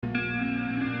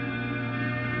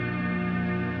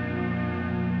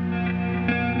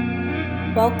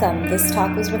Welcome. This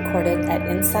talk was recorded at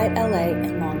Insight LA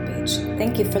in Long Beach.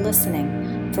 Thank you for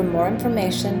listening. For more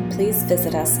information, please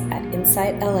visit us at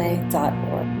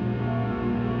insightla.org.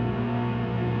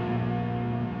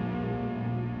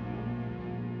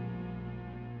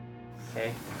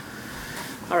 Okay.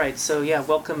 All right. So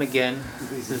welcome again.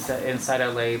 This is the Insight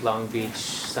LA Long Beach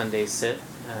Sunday Sit.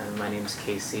 My name is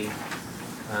Casey.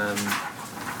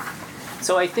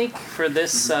 So I think for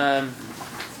this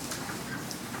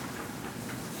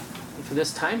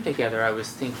time together, I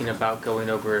was thinking about going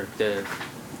over I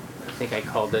think I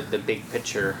called it the big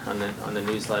picture on the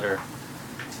newsletter.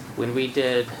 When we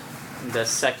did the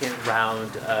second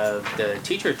round of the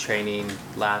teacher training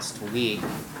last week,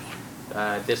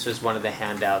 this was one of the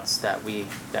handouts that we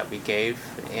gave,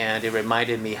 and it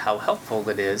reminded me how helpful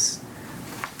it is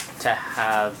to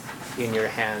have in your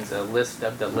hands a list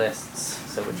of the lists.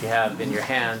 So what you have in your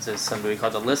hands is something we call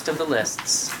the list of the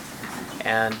lists.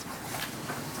 And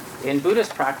in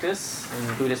Buddhist practice,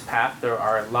 in Buddhist path, there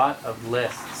are a lot of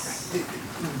lists.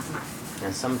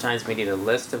 And sometimes we need a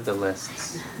list of the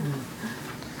lists.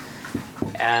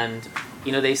 And,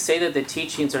 they say that the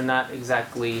teachings are not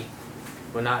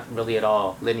really at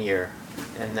all linear,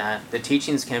 and that the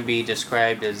teachings can be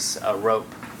described as a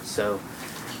rope. So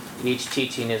each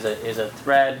teaching is a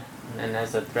thread, and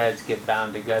as the threads get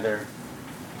bound together,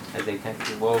 as they kind of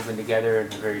get woven together,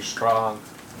 they're very strong,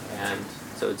 and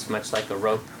so it's much like a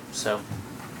rope. So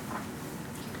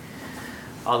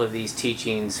all of these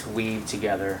teachings weave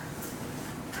together.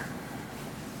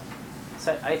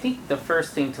 So I think the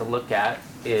first thing to look at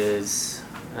is,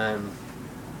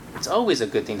 it's always a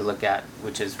good thing to look at,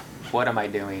 which is, what am I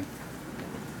doing?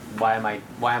 Why am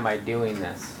I doing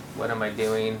this? What am I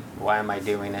doing? Why am I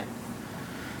doing it?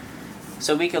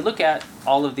 So we could look at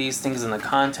all of these things in the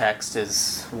context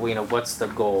as, what's the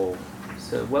goal?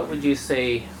 So what would you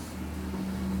say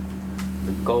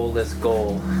the goalless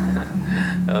goal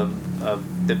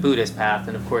of the Buddhist path?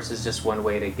 And of course, it's just one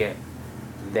way to get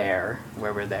there,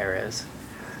 wherever there is.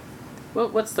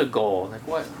 What's the goal?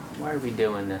 Why are we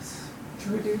doing this? To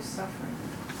reduce suffering.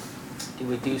 To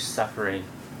reduce suffering,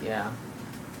 yeah.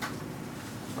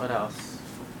 What else?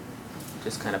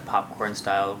 Just kind of popcorn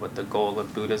style, what the goal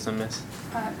of Buddhism is?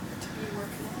 To be more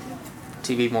connected.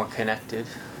 To be more connected,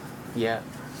 yeah.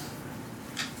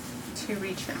 To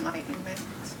reach enlightenment.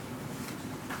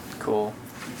 Cool.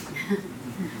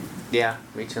 Yeah,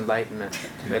 reach enlightenment.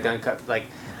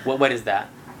 What is that?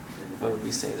 What would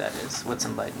we say that is? What's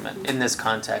enlightenment? In this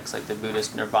context, like the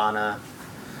Buddhist nirvana.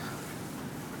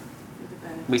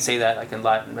 We say that like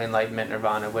enlightenment,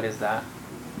 nirvana. What is that?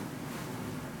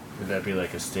 Would that be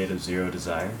like a state of zero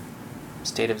desire?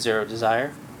 State of zero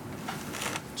desire?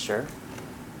 Sure.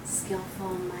 Skillful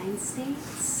mind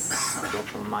states.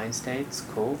 Skillful mind states,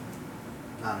 cool.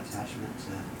 Non-attachment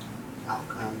to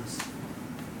outcomes.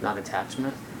 Not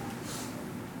attachment.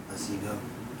 Less ego.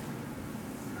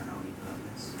 Or no ego.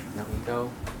 No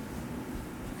ego.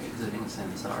 Exiting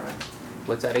samsara.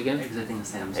 What's that again? Exiting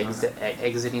samsara.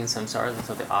 Exiting samsara.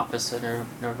 So the opposite of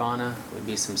nirvana would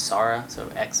be samsara. So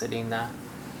exiting that.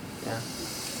 Yeah.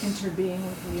 Interbeing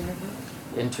with the universe.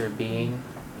 Interbeing.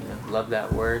 Love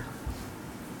that word.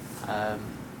 Thich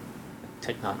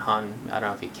Nhat Hanh, I don't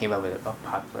know if he came up with it, but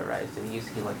popularized it.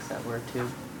 He likes that word too.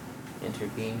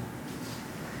 Interbeing.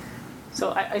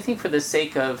 So I think for the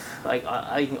sake of,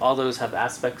 I think all those have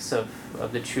aspects of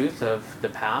the truth of the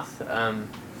path.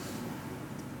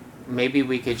 Maybe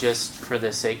we could just, for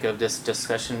the sake of this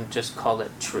discussion, just call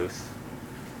it truth.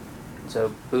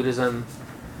 So Buddhism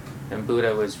and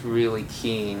Buddha was really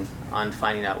keen on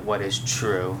finding out what is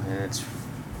true, and it's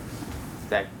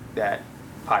that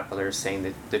popular saying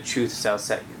that the truth shall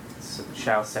set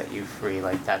you free.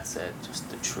 Like, that's it, just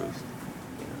the truth.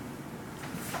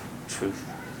 Truth.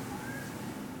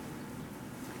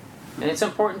 And it's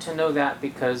important to know that,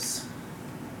 because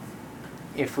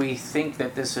if we think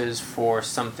that this is for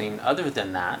something other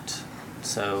than that,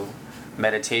 so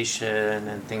meditation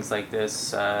and things like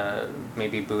this,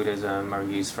 maybe Buddhism are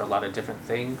used for a lot of different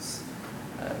things,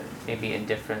 maybe in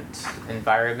different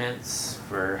environments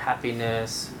for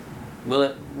happiness. Will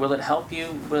it help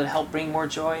you? Will it help bring more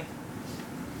joy?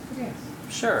 Yes.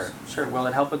 Sure. Will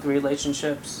it help with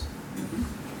relationships?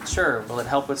 Mm-hmm. Sure. Will it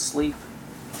help with sleep?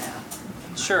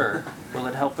 Sure. Will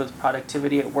it help with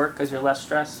productivity at work because you're less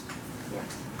stressed? Yeah.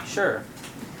 Sure.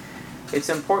 It's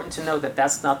important to know that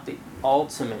that's not the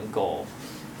ultimate goal.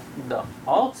 The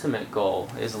ultimate goal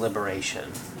is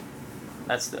liberation.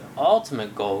 That's the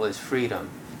ultimate goal is freedom.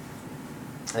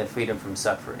 And freedom from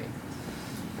suffering.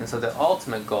 And so the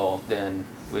ultimate goal then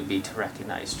would be to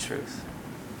recognize truth.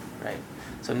 Right?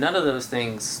 So none of those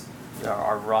things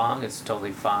are wrong, it's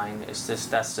totally fine. It's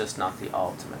just that's just not the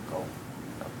ultimate goal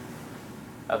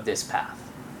of this path.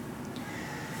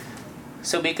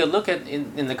 So we could look at,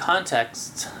 in the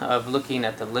context of looking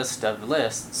at the list of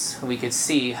lists, we could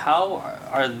see how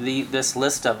are this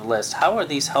list of lists, how are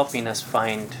these helping us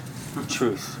find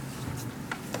truth?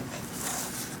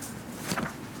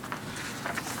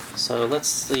 So let's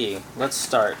see, let's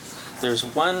start. There's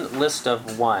one list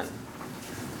of one.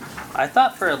 I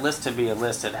thought for a list to be a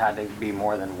list it had to be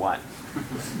more than one.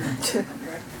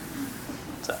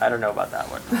 So I don't know about that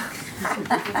one.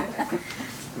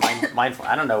 Mindful.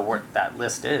 I don't know what that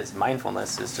list is.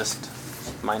 Mindfulness is just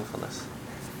mindfulness.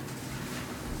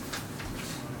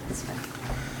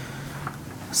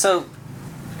 So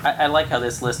I like how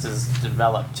this list is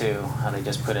developed too. How they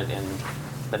just put it in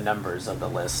the numbers of the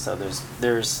list. So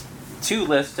there's two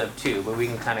lists of two, but we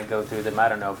can kind of go through them. I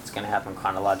don't know if it's going to happen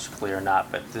chronologically or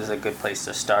not, but this is a good place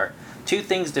to start. Two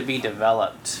things to be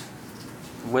developed: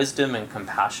 wisdom and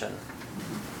compassion.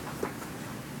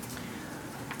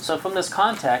 So from this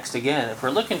context, again, if we're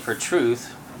looking for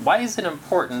truth, why is it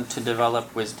important to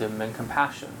develop wisdom and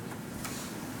compassion?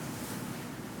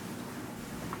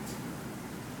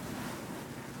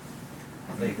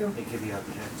 They give you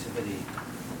objectivity.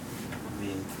 I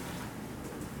mean,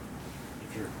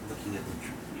 if you're looking at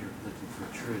you're looking for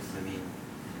truth, I mean,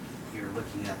 you're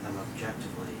looking at them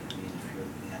objectively. I mean, if you're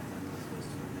looking at them with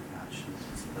wisdom and compassion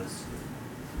as opposed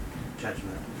to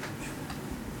judgment, which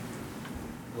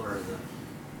will blur the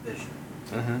vision.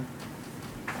 Mm-hmm.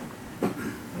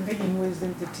 I'm thinking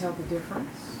wisdom to tell the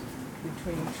difference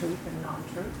between truth and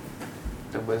non-truth.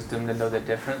 The wisdom to know the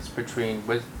difference between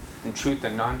truth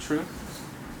and non-truth.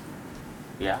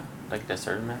 Yeah, like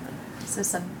discernment. So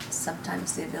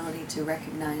sometimes the ability to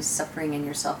recognize suffering in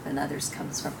yourself and others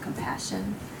comes from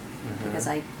compassion, because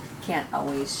I can't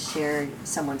always share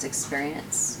someone's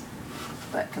experience,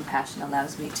 but compassion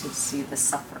allows me to see the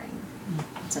suffering.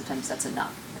 Sometimes that's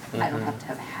enough. I don't have to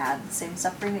have had the same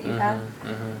suffering that you had,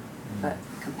 but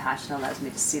compassion allows me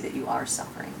to see that you are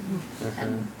suffering.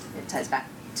 And it ties back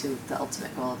to the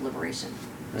ultimate goal of liberation,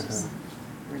 which is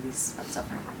release of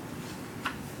suffering.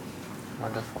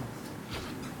 Wonderful.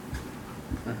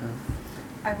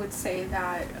 I would say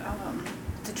that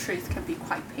the truth can be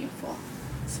quite painful,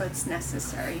 so it's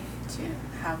necessary to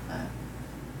have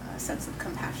a sense of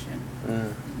compassion.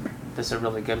 This is a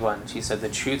really good one. She said the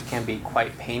truth can be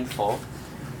quite painful,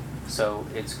 so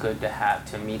it's good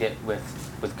to meet it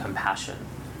with compassion,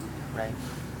 right?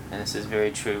 And this is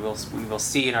very true. We will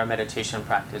see in our meditation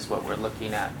practice what we're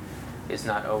looking at is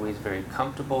not always very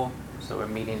comfortable, so we're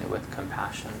meeting it with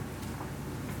compassion.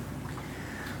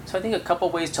 So I think a couple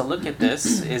ways to look at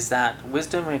this is that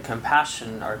wisdom and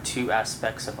compassion are two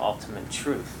aspects of ultimate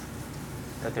truth.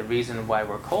 That the reason why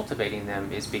we're cultivating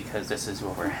them is because this is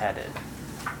where we're headed.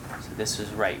 So this is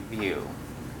right view.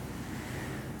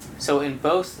 So in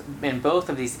both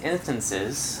of these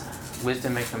instances,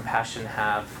 wisdom and compassion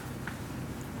have,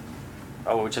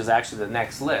 which is actually the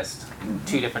next list,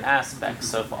 two different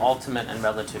aspects of ultimate and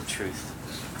relative truth.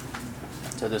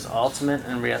 So there's ultimate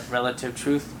and relative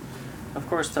truth. Of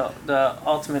course, the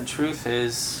ultimate truth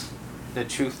is the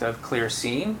truth of clear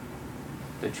seeing,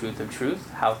 the truth of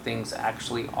truth, how things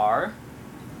actually are.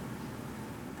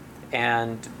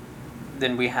 And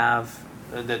then we have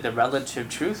the relative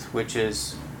truth, which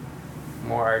is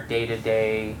more our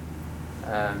day-to-day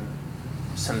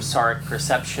samsaric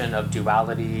perception of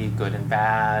duality, good and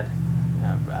bad,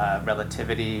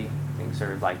 relativity, things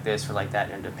are like this or like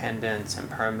that, independence,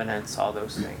 impermanence, all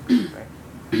those things,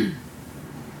 right?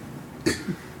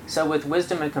 So with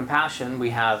wisdom and compassion, we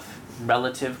have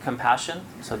relative compassion.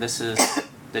 So this is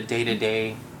the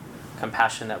day-to-day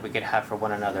compassion that we could have for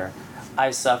one another.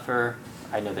 I suffer,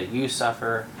 I know that you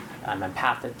suffer, I'm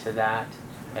empathic to that,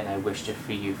 and I wish to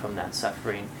free you from that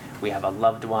suffering. We have a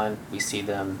loved one, we see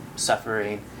them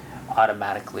suffering,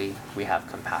 automatically we have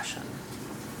compassion.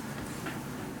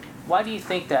 Why do you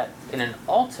think that in an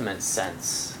ultimate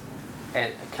sense,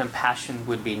 compassion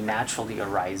would be naturally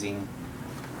arising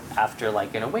after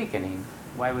like an awakening?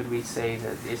 Why would we say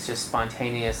that it's just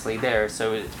spontaneously there?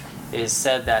 So it is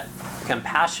said that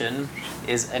compassion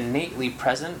is innately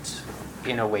present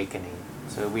in awakening.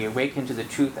 So we awaken to the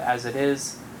truth as it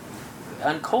is.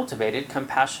 Uncultivated,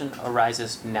 compassion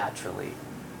arises naturally,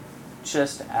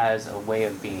 just as a way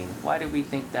of being. Why do we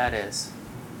think that is?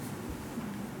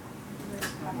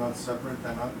 Not separate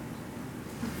than others.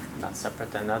 Not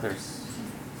separate than others.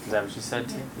 Is that what you said,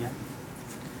 too? Yeah.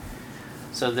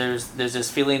 So there's this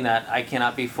feeling that I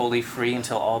cannot be fully free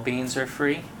until all beings are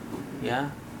free.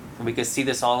 Yeah? And we could see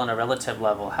this all on a relative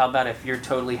level. How about if you're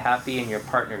totally happy and your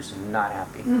partner's not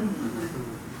happy? You're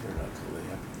not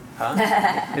Huh?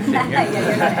 Yeah,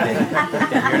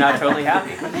 Then you're not totally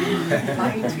happy.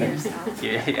 Lying to yourself.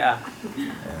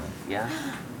 Yeah.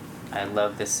 I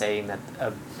love the saying that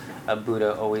a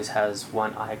Buddha always has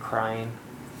one eye crying.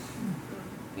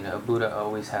 You know, a Buddha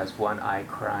always has one eye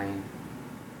crying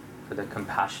for the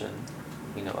compassion,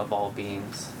 of all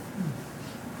beings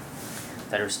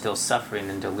that are still suffering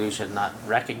in delusion, not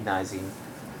recognizing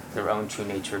their own true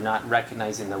nature, not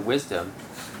recognizing the wisdom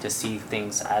to see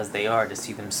things as they are, to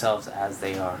see themselves as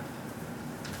they are.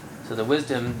 So the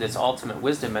wisdom, this ultimate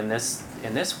wisdom in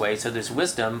this way, so there's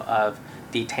wisdom of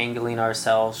detangling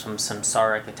ourselves from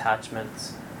samsaric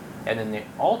attachments, and then the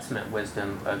ultimate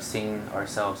wisdom of seeing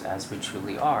ourselves as we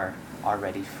truly are,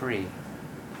 already free.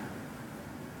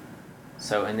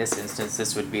 So in this instance,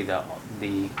 this would be the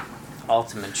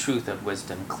ultimate truth of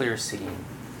wisdom, clear seeing.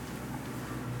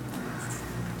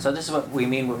 So this is what we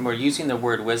mean when we're using the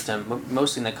word wisdom.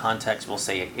 Mostly in the context, we'll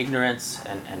say ignorance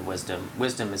and wisdom.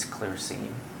 Wisdom is clear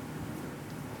seeing.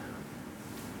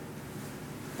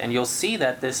 And you'll see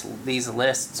that these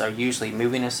lists are usually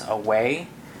moving us away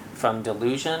from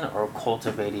delusion or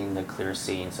cultivating the clear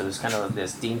seeing. So there's kind of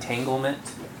this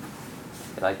detanglement,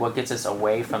 like what gets us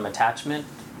away from attachment,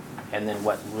 and then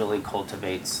what really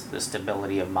cultivates the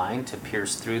stability of mind to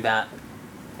pierce through that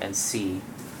and see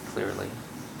clearly.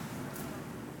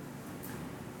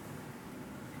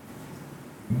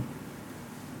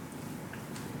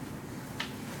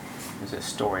 There's a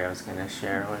story I was going to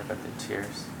share. What about the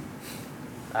tears?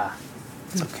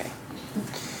 It's okay.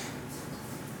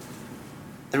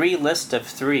 3 list of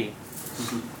 3.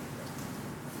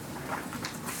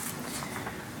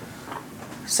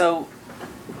 So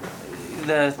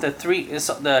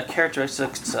the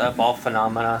characteristics of all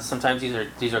phenomena. Sometimes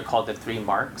these are called the 3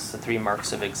 marks, the 3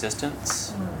 marks of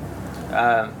existence.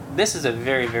 This is a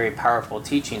very, very powerful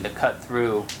teaching to cut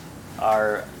through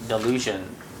our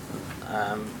delusion,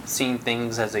 seeing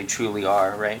things as they truly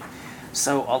are, right?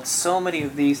 So many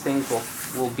of these things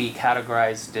will be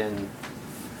categorized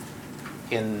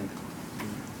in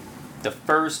the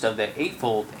first of the eighth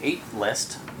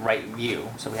list, right view.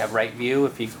 So we have right view.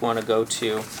 If you want to go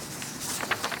to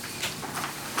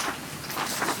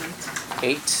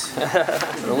 8,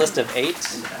 the list of 8.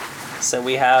 So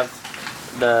we have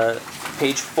the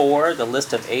page 4, the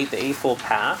list of 8, the Eightfold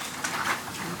Path,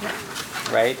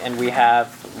 right? And we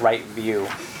have right view.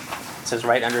 It says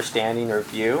right understanding or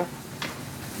view.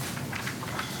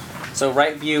 So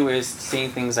right view is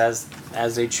seeing things as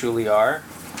they truly are.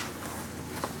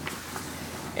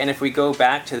 And if we go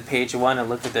back to page 1 and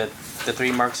look at the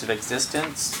 3 marks of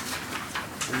existence,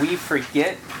 we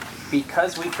forget,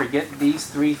 because we forget these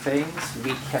 3 things,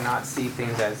 we cannot see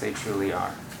things as they truly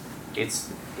are. It's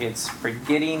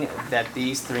forgetting that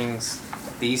these 3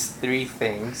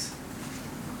 things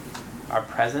are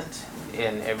present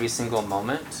in every single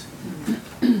moment.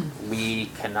 We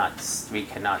cannot see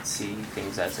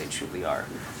things as they truly are.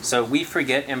 So we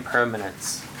forget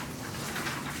impermanence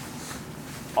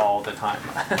all the time.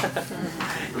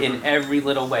 In every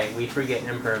little way, we forget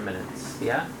impermanence.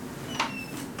 Yeah?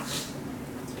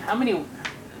 How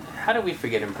do we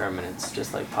forget impermanence?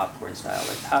 Just like popcorn style,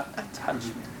 like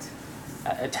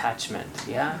attachment.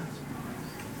 Yeah?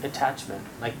 Attachment.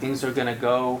 Like things are gonna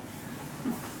go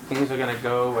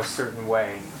a certain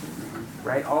way.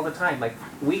 Right? All the time. Like,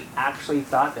 we actually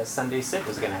thought that Sunday sit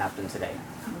was going to happen today.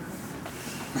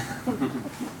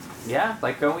 Yeah?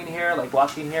 Like going here, like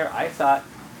walking here, I thought,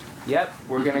 yep,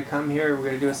 we're going to come here, we're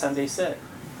going to do a Sunday sit.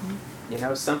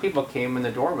 Some people came when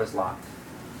the door was locked.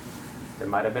 There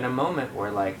might have been a moment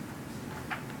where, like,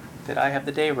 did I have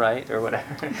the day right? Or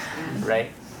whatever.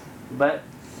 Right? But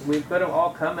we could have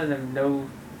all come and then no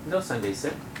Sunday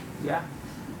sit. Yeah?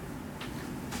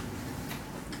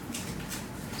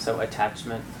 So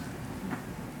attachment.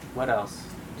 What else?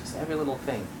 Just every little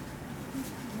thing.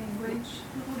 Language,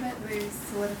 a little bit. We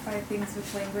solidify things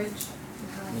with language.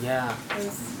 Yeah.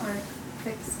 Those aren't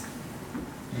fixed.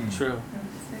 True.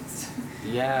 Fixed.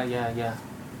 Yeah.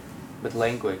 With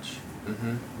language.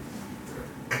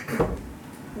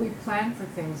 We plan for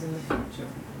things in the future.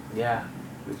 Yeah,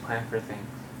 we plan for things.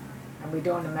 And we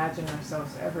don't imagine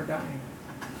ourselves ever dying.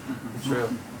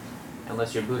 True.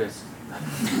 Unless you're Buddhist. And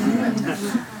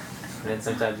then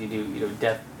sometimes you do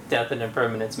death and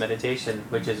impermanence meditation,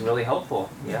 which is really helpful,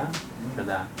 for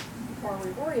that. Or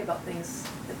we worry about things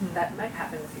that might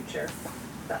happen in the future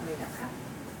that may never happen.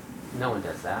 No one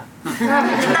does that.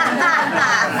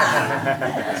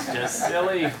 It's just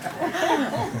silly. We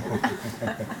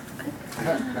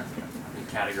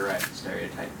categorize and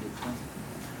stereotype people.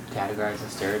 Categorize and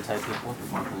stereotype people? We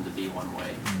want them to be one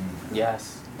way.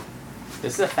 Yes.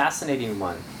 This is a fascinating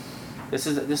one. This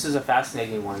is a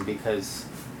fascinating one because,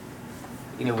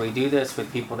 we do this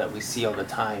with people that we see all the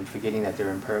time, forgetting that they're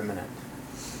impermanent.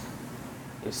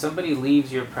 If somebody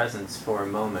leaves your presence for a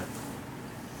moment,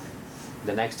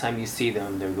 the next time you see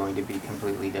them, they're going to be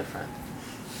completely different.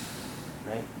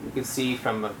 Right? You can see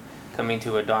from coming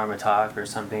to a Dharma talk or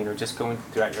something, or just going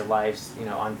throughout your lives,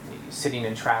 on sitting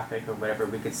in traffic or whatever,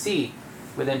 we could see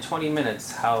within 20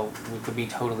 minutes how we could be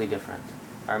totally different.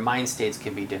 Our mind states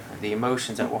can be different. The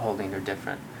emotions that we're holding are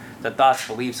different. The thoughts,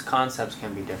 beliefs, concepts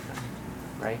can be different,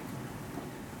 right?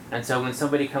 And so when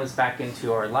somebody comes back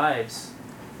into our lives,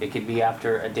 it could be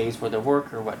after a day's worth of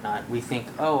work or whatnot, we think,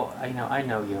 oh, I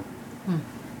know you.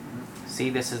 See,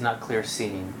 this is not clear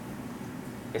seeing.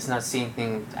 It's not seeing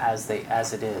things as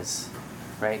it is,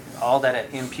 right? All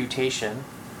that imputation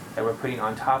that we're putting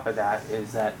on top of that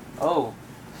is that, oh,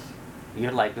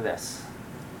 you're like this.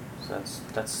 So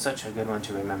that's such a good one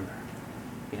to remember.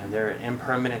 They're an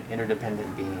impermanent,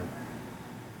 interdependent being.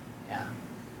 Yeah.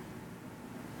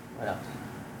 What else?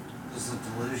 There's the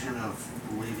delusion of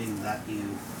believing that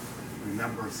you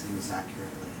remember things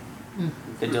accurately.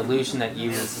 The delusion that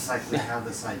you... It's just like we have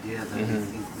this idea that we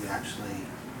think we actually,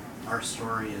 our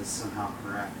story is somehow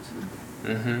correct.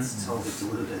 It's totally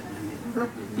deluded.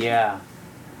 Yeah.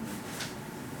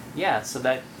 Yeah, so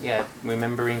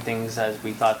remembering things as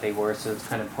we thought they were, so it's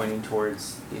kind of pointing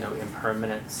towards,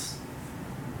 impermanence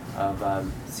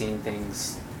of seeing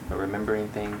things or remembering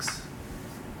things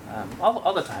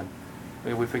all the time.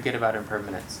 We forget about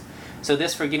impermanence. So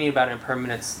this forgetting about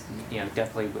impermanence,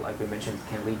 definitely, like we mentioned,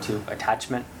 can lead to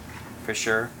attachment, for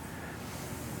sure.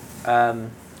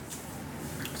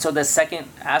 So the second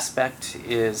aspect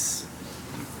is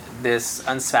this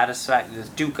unsatisfactory, this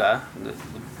dukkha, the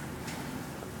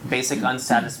basic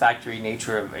unsatisfactory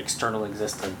nature of external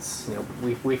existence.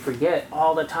 We forget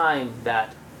all the time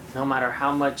that no matter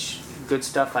how much good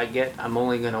stuff I get, I'm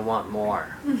only going to want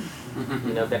more.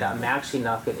 That I'm actually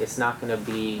it's not going to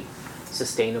be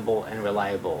sustainable and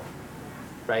reliable,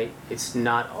 right? It's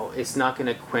not going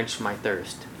to quench my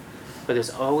thirst. But there's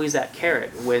always that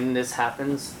carrot. When this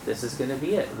happens, this is going to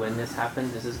be it. When this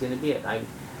happens, this is going to be it.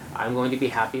 I'm going to be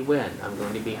happy when. I'm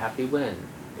going to be happy when.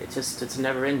 It's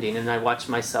never ending. And I watch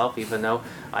myself, even though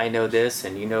I know this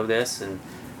and you know this, and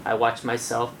I watch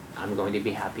myself, I'm going to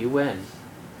be happy when.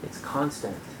 It's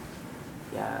constant.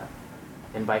 Yeah.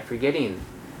 And by forgetting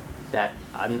that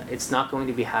it's not going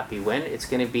to be happy when,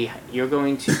 you're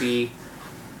going to be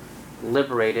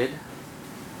liberated.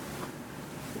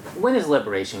 When is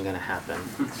liberation going to happen?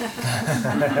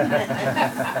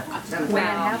 When it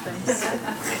happens.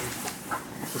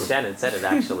 Shannon said it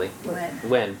actually.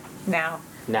 When? Now.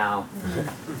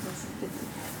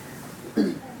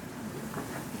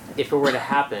 If it were to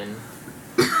happen,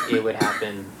 it would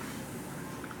happen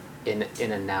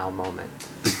in a now moment.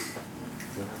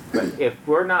 But if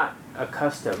we're not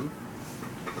accustomed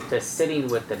to sitting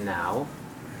with the now,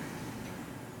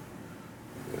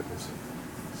 we're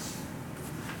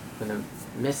gonna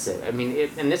miss it. I mean,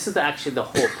 and this is actually the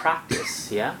whole practice.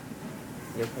 Yeah.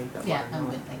 You okay? Yeah, I'm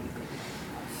good. Thank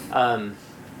you.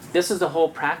 This is the whole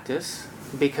practice,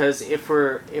 because if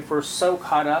we're so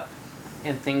caught up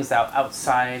in things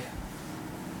outside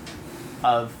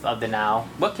of the now,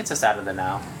 what gets us out of the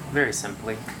now? Very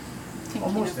simply.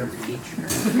 Almost everything.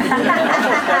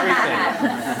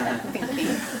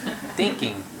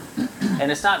 Thinking.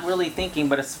 And it's not really thinking,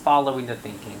 but it's following the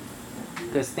thinking.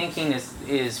 Because thinking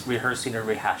is rehearsing or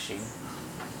rehashing.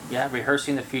 Yeah,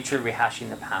 rehearsing the future, rehashing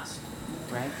the past.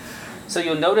 Right? So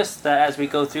you'll notice that as we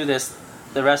go through this,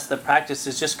 the rest of the practice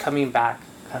is just coming back.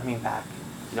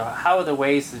 How are the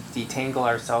ways to detangle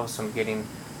ourselves from getting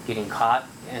caught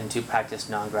and to practice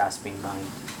non-grasping mind,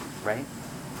 right?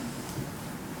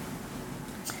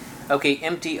 Okay,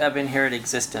 empty of inherent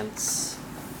existence.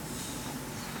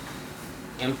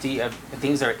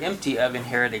 Things are empty of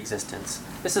inherent existence.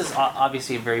 This is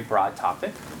obviously a very broad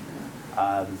topic.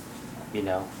 Don't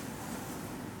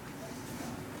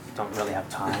really have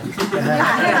time.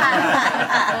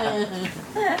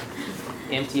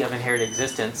 Empty of inherent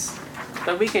existence.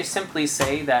 But we could simply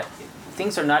say that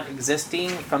things are not existing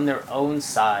from their own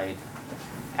side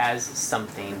as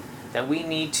something, that we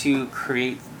need to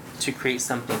create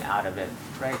something out of it,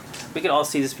 right? We could all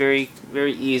see this very,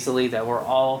 very easily, that we're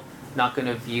all not going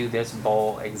to view this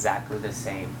bowl exactly the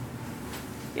same.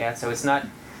 Yeah, so it's not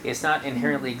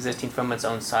inherently existing from its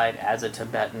own side as a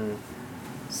Tibetan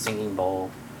singing bowl.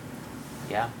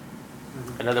 Yeah.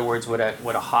 In other words, would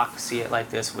a hawk see it like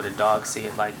this? Would a dog see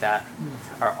it like that?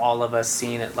 Are all of us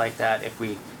seeing it like that? If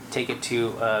we take it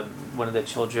to one of the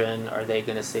children, are they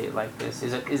going to see it like this?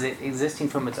 Is it existing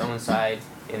from its own side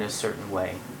in a certain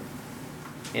way?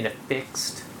 in a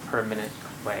fixed, permanent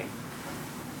way.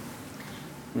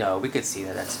 No, we could see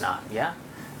that that's not, yeah?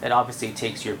 It obviously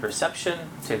takes your perception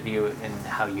to view it and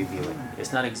how you view it.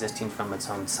 It's not existing from its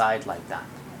own side like that,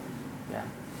 yeah?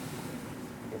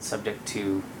 It's subject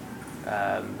to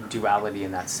duality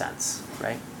in that sense,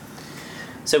 right?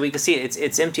 So we can see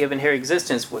it's empty of inherent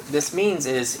existence. What this means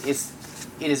is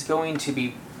it's going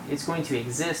to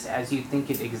exist as you think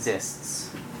it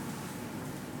exists.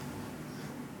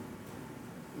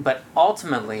 But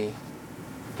ultimately,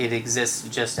 it exists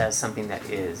just as something that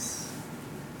is.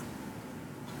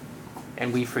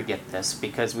 And we forget this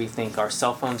because we think our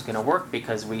cell phone's going to work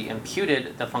because we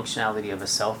imputed the functionality of a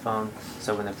cell phone.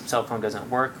 So when the cell phone doesn't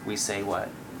work, we say what?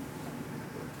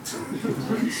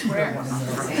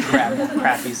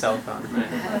 Crappy cell phone.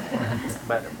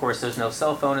 But of course, there's no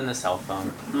cell phone in the cell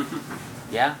phone.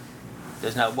 Yeah?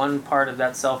 There's not one part of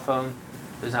that cell phone.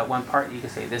 There's not one part you can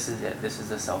say, this is it. This is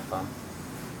the cell phone.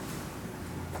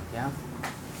 Yeah?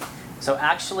 So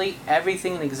actually,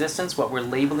 everything in existence, what we're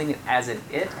labeling it as a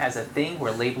thing,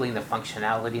 we're labeling the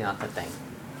functionality, not the thing.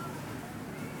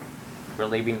 We're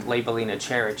labeling a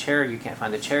chair. You can't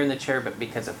find the chair in the chair, but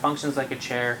because it functions like a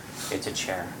chair, it's a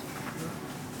chair.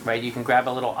 Right? You can grab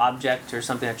a little object or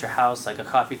something at your house, like a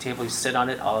coffee table, you sit on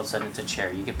it, all of a sudden it's a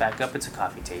chair. You get back up, it's a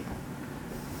coffee table.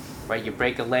 Right? You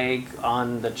break a leg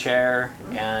on the chair,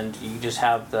 and you just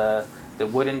have the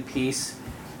wooden piece.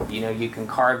 You can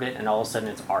carve it, and all of a sudden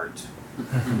it's art.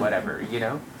 Whatever,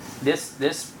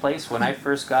 This place, when I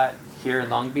first got here in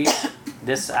Long Beach,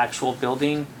 this actual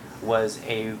building was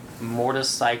a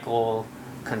motorcycle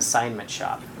consignment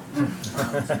shop.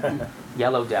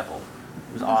 Yellow Devil.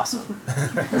 It was awesome.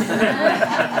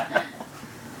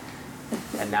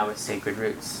 And now it's Sacred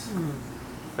Roots.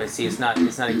 But see, it's not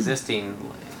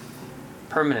existing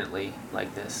permanently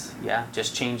like this, yeah,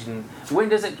 just changing. When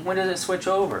does it switch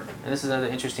over? And this is another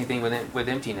interesting thing with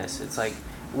emptiness. It's like,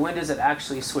 when does it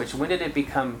actually switch? When did it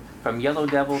become from Yellow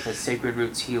Devil to Sacred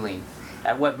Roots Healing?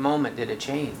 At what moment did it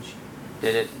change?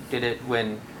 Did it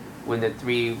when the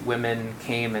three women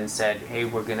came and said, hey,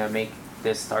 we're gonna make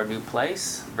this our new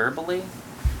place verbally?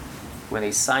 When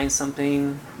they signed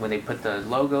something, when they put the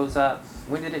logos up,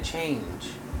 when did it change?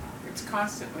 It's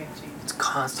constantly changing. It's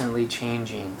constantly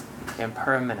changing.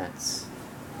 Impermanence.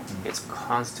 It's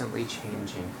constantly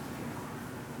changing.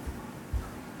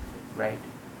 Right?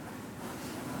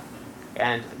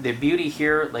 And the beauty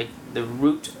here, like the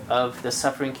root of the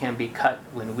suffering can be cut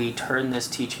when we turn this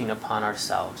teaching upon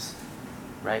ourselves.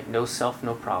 Right? No self,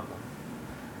 no problem.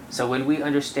 So when we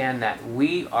understand that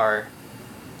we are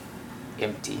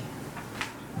empty,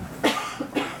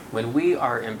 when we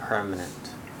are impermanent,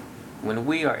 when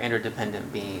we are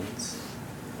interdependent beings,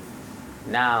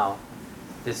 now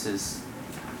this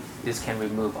can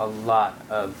remove a lot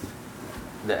of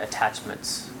the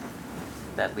attachments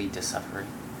that lead to suffering.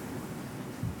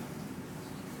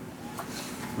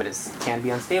 But it can be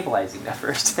unstabilizing at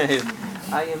first.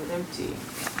 I am empty.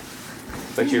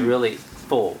 But you're really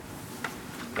full.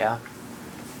 Yeah?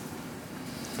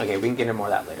 Okay, we can get into more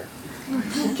of that later.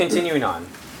 Continuing on.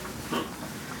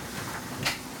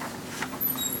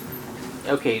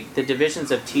 Okay, the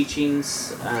divisions of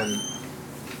teachings.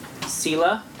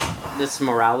 Sila, this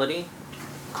morality,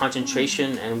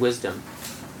 concentration, and wisdom.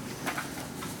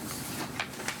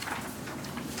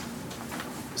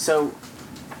 So,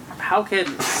 how can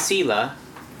Sila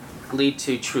lead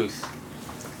to truth?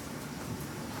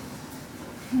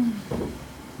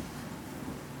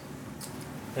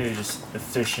 Maybe just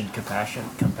efficient compassion,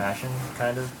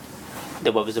 kind of.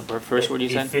 What was the first word you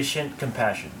said? Efficient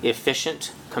compassion.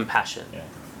 Efficient compassion. Yeah.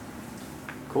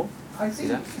 Cool. I think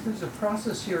there's a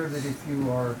process here that if you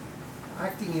are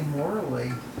acting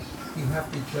immorally, you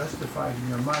have to justify it in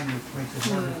your mind, which makes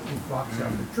it harder to blocks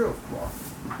out the truth.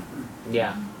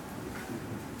 Yeah.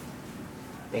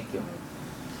 Thank you.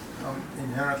 I'm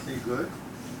inherently good,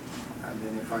 and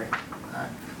then if I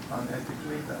act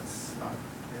unethically, that's not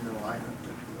in alignment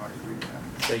with who I really am.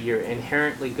 So you're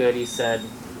inherently good, he said,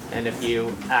 and if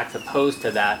you act opposed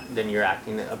to that, then you're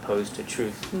acting opposed to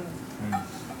truth.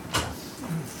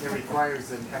 It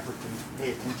requires an effort to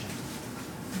pay attention.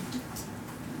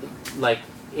 Like,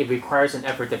 it requires an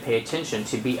effort to pay attention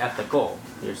to be ethical,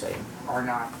 you're saying. Or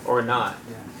not. Or not.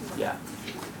 Yeah.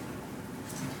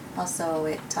 Also,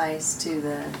 it ties to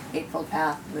the Eightfold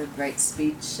Path with right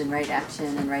speech and right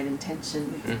action and right intention,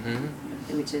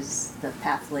 which is the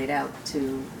path laid out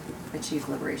to achieve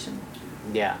liberation.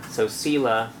 Yeah, so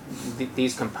Sila,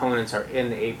 these components are in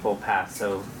the Eightfold Path,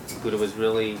 so Buddha was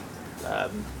really,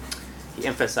 he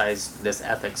emphasized this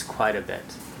ethics quite a bit.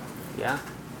 Yeah?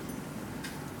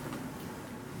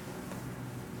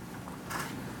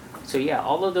 So yeah,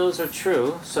 all of those are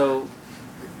true. So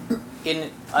in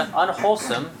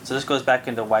unwholesome, so this goes back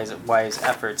into wise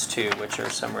efforts too, which are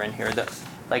somewhere in here. The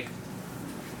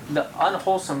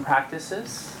unwholesome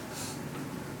practices,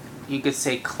 you could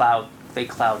say they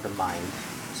cloud the mind.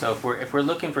 So if we're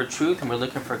looking for truth and we're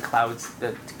looking for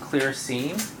the clear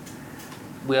seeing,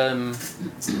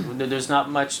 there's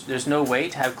no way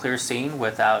to have clear seeing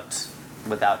without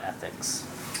ethics.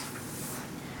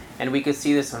 And we could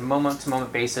see this on a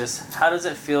moment-to-moment basis. How does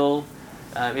it feel?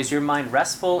 Is your mind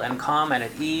restful and calm and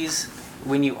at ease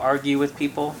when you argue with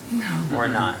people, or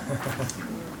not?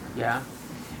 Yeah.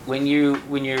 When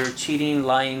you're cheating,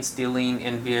 lying, stealing,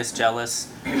 envious,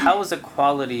 jealous, how is the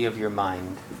quality of your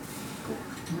mind?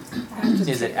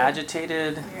 Is it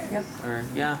agitated? Yep. Or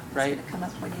yeah, right? It's gonna come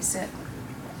up when you sit.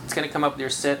 It's gonna come up with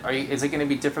your sit. Is it gonna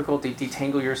be difficult to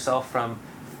detangle yourself from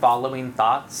following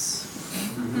thoughts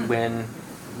when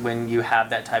you have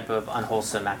that type of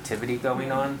unwholesome activity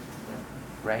going on?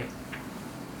 Right?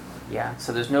 Yeah.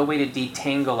 So there's no way to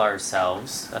detangle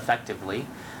ourselves effectively.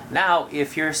 Now,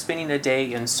 if you're spending a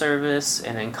day in service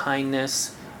and in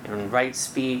kindness, in right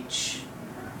speech,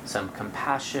 some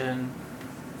compassion,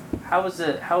 how is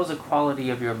the quality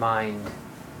of your mind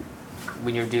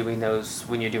when you're doing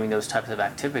those types of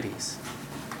activities?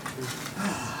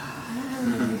 I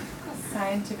don't know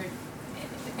scientific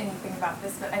anything about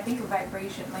this, but I think of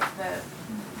vibration, like the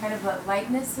kind of the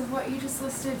lightness of what you just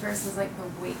listed versus like the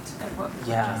weight of what we were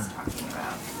just talking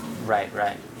about.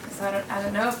 Right. So I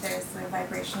don't know if there's a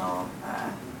vibrational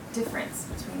difference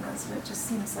between those, but it just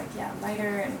seems like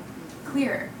lighter and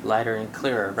clearer. Lighter and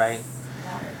clearer, right?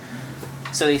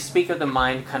 So they speak of the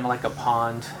mind kind of like a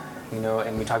pond,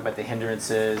 and we talk about the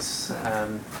hindrances.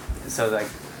 So like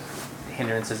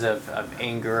hindrances of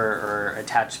anger or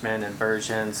attachment,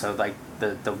 aversion. So like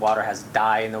the water has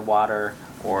dye in the water,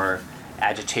 or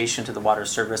agitation to the water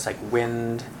surface, like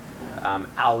wind,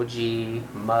 algae,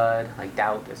 mud, like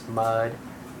doubt is mud,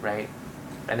 right?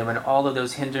 And then when all of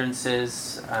those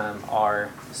hindrances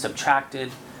are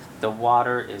subtracted, the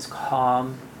water is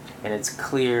calm and it's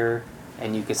clear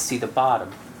and you can see the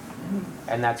bottom.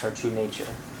 And that's our true nature,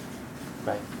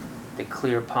 right? The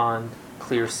clear pond,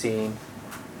 clear seeing.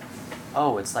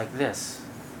 Oh, it's like this.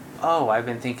 Oh, I've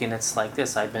been thinking it's like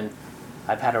this. I've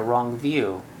had a wrong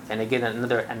view. And again,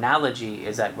 another analogy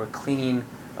is that we're cleaning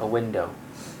a window.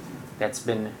 It's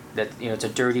a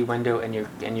dirty window, and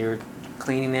you're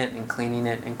cleaning it and cleaning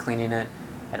it and cleaning it,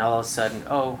 and all of a sudden,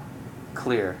 oh,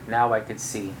 clear. Now I could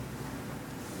see.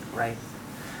 Right?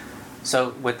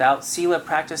 So without sila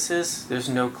practices, there's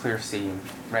no clear seeing.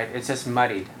 Right? It's just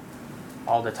muddied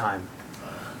all the time.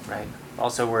 Right?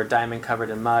 Also, we're a diamond covered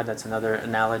in mud. That's another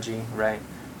analogy. Right?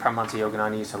 Paramahansa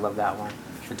Yogananda used to love that one.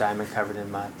 The diamond covered in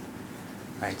mud.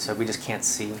 Right? So we just can't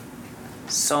see.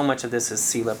 So much of this is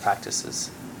sila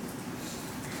practices.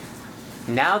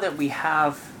 Now that we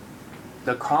have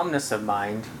the calmness of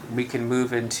mind, we can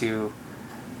move into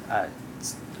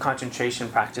concentration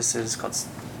practices, called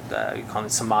you call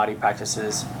it samadhi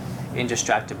practices,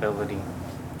 indistractability.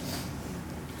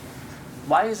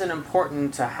 Why is it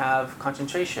important to have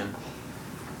concentration?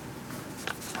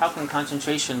 How can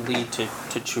concentration lead to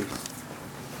truth?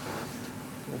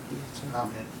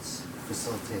 It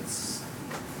facilitates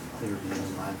clear view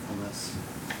and mindfulness.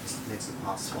 Just makes it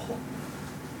possible.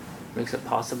 Makes it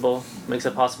possible? Makes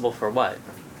it possible for what?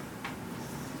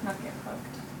 Not get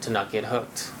hooked. To not get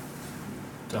hooked.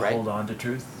 To right? hold on to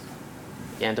truth?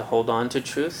 Yeah, and to hold on to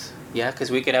truth. Yeah,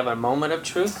 because we could have a moment of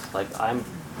truth, like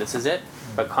this is it.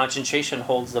 But concentration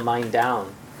holds the mind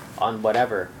down on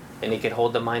whatever. And it could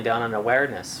hold the mind down on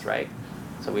awareness, right?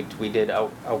 So we did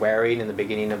awareing in the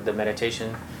beginning of the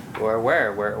meditation. We're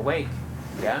aware, we're awake.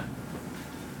 Yeah?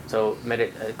 So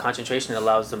concentration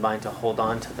allows the mind to hold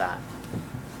on to that.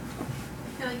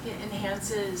 I feel like it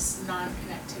enhances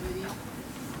non-connectivity.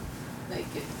 Like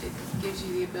it gives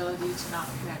you the ability to not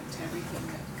connect to everything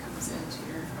that comes into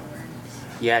your awareness.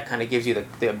 Yeah, it kind of gives you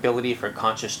the ability for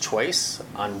conscious choice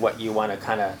on what you want to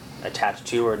kind of attach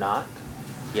to or not.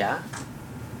 Yeah?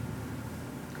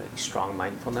 Like strong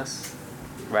mindfulness,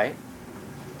 right?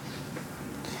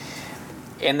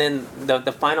 And then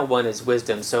the final one is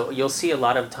wisdom. So you'll see a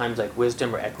lot of times like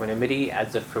wisdom or equanimity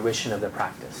as the fruition of the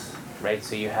practice, right?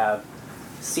 So you have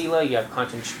sila, you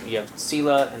have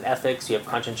sila and ethics, you have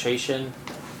concentration,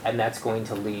 and that's going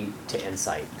to lead to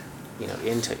insight,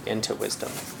 into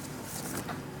wisdom.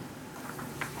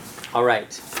 All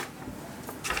right.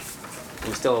 Are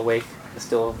we still awake?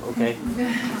 Still okay?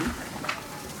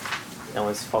 No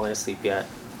one's falling asleep yet.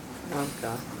 Oh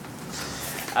God.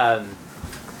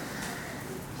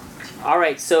 All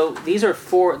right. So these are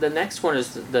four. The next one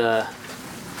is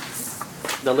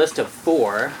the list of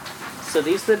 4. So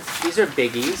these are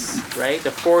biggies, right?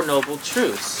 The 4 noble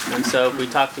truths. And so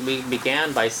we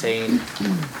began by saying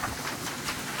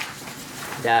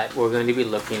that we're going to be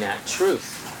looking at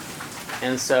truth.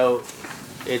 And so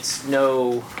it's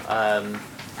no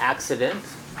accident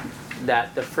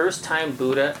that the first time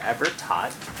Buddha ever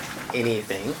taught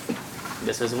anything,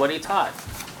 this is what he taught.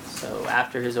 So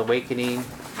after his awakening,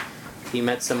 he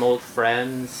met some old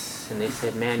friends, and they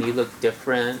said, "Man, you look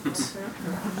different.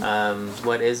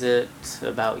 What is it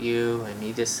about you?" And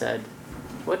he just said,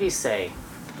 what did he say?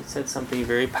 He said something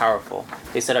very powerful.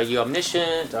 They said, "Are you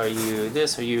omniscient? Are you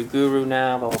this? Are you a guru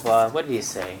now? Blah, blah, blah." What did he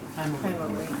say? I'm awake.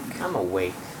 I'm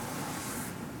awake.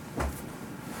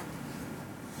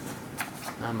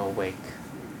 I'm awake.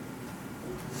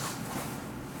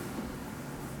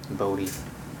 Bodhi.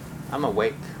 I'm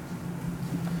awake.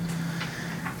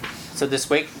 So this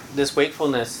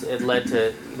wakefulness, it led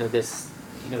to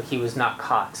he was not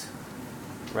caught,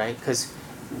 right? Because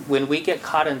when we get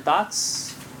caught in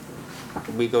thoughts,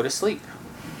 we go to sleep.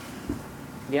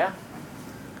 Yeah.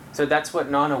 So that's what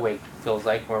non-awake feels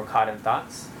like when we're caught in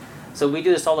thoughts. So we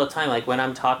do this all the time. Like when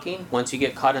I'm talking, once you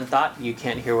get caught in thought, you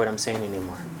can't hear what I'm saying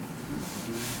anymore.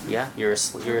 Yeah, you're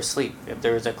asleep. If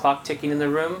there is a clock ticking in the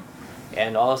room,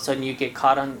 and all of a sudden you get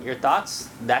caught on your thoughts,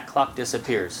 that clock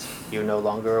disappears. You're no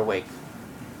longer awake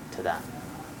to that.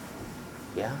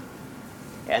 Yeah?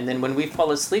 And then when we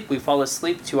fall asleep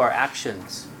to our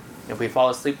actions. If we fall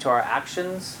asleep to our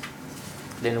actions,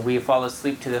 then we fall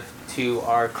asleep to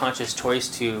our conscious choice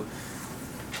to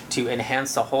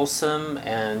enhance the wholesome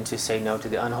and to say no to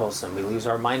the unwholesome. We lose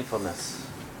our mindfulness.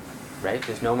 Right?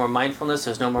 There's no more mindfulness,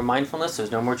 there's no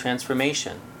more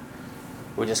transformation.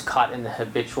 We're just caught in the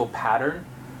habitual pattern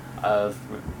of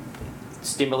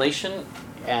stimulation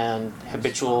and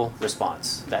habitual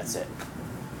response. That's it.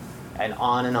 And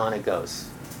on it goes.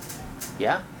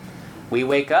 Yeah? We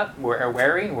wake up, we're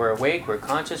aware, we're awake, we're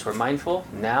conscious, we're mindful.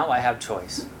 Now I have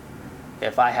choice.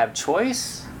 If I have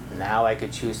choice, now I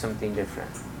could choose something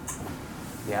different.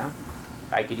 Yeah?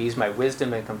 I could use my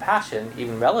wisdom and compassion,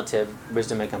 even relative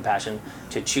wisdom and compassion,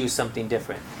 to choose something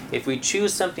different. If we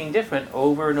choose something different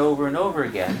over and over and over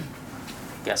again,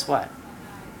 guess what?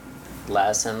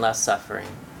 Less and less suffering.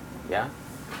 Yeah?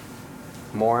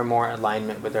 More and more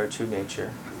alignment with our true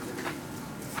nature.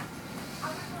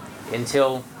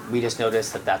 Until we just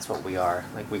notice that that's what we are.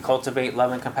 Like we cultivate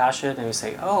love and compassion, and we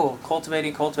say, "Oh,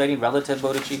 cultivating relative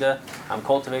bodhicitta. I'm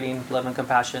cultivating love and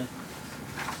compassion.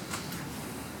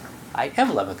 I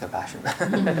am love and compassion."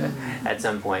 At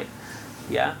some point.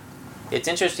 Yeah? It's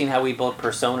interesting how we build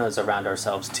personas around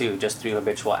ourselves too, just through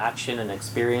habitual action and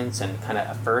experience and kind of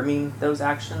affirming those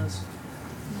actions.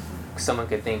 Someone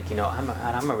could think,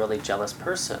 I'm a really jealous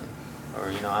person,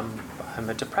 or I'm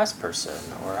a depressed person,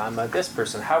 or I'm a this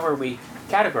person. However we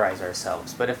categorize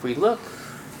ourselves. But if we look,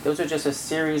 those are just a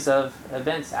series of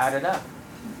events added up.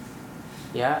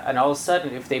 Yeah, and all of a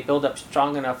sudden, if they build up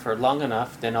strong enough for long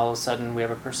enough, then all of a sudden we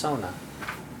have a persona.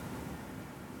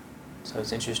 So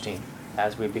it's interesting.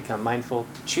 As we become mindful,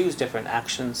 choose different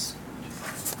actions.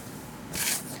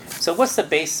 So what's the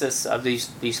basis of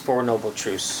these 4 noble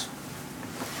truths?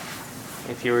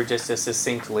 If you were just to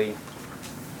succinctly...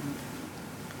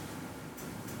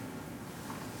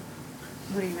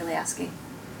 What are you really asking?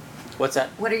 What's that?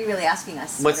 What are you really asking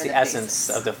us? What's the essence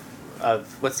of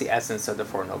the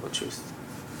 4 noble truths?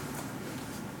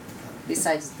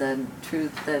 Besides the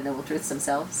noble truths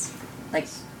themselves? Like,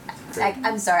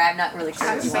 I'm sorry, I'm not really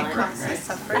clear what you want.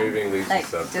 Craving leads to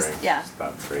suffering. Just, yeah.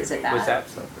 Stop craving. Is it that? Was that?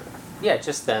 Suffering. Yeah,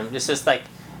 just them. It's just like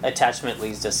attachment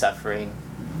leads to suffering.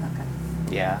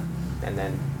 Okay. Yeah, and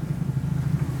then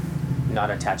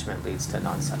non-attachment leads to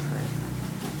non-suffering.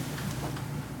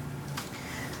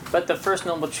 But the first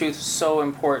noble truth is so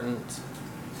important.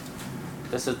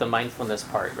 This is the mindfulness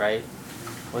part, right?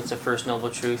 What's the first noble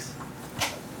truth?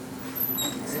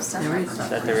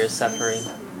 That there is suffering.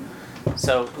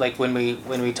 So, like when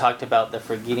we talked about the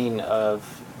forgetting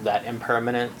of that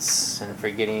impermanence and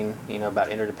forgetting, about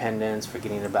interdependence,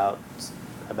 forgetting about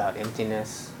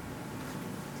emptiness,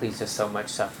 leads to so much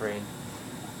suffering.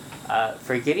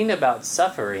 Forgetting about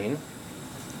suffering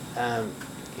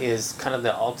is kind of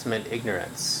the ultimate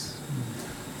ignorance.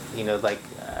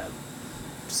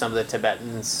 Some of the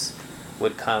Tibetans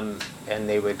would come and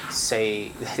they would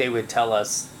tell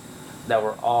us that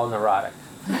we're all neurotic.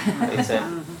 They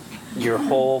said, your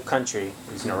whole country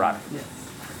is neurotic.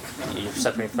 You're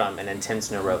suffering from an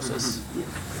intense neurosis.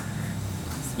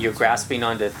 You're grasping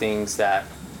onto things that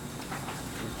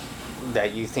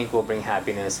you think will bring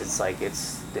happiness. It's like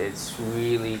it's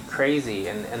really crazy,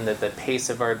 and the pace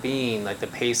of our being, like the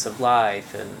pace of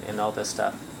life and all this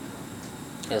stuff.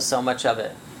 so much of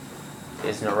it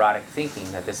is neurotic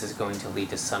thinking that this is going to lead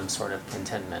to some sort of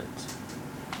contentment,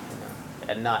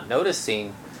 and not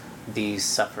noticing these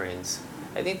sufferings.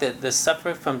 I think that the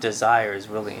suffering from desire is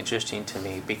really interesting to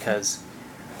me because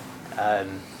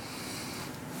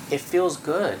it feels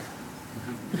good,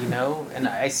 and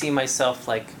I see myself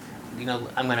like,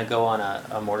 I'm going to go on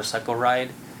a motorcycle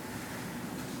ride,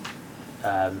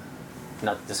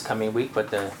 not this coming week,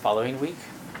 but the following week,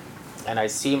 and I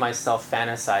see myself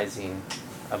fantasizing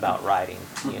about riding,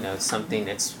 something,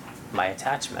 it's my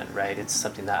attachment, right? It's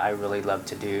something that I really love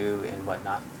to do and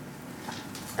whatnot.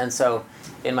 And so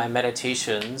in my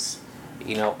meditations,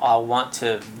 I'll want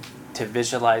to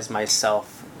visualize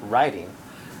myself riding.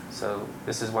 So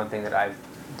this is one thing that I've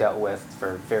dealt with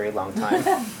for a very long time,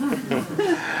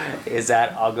 is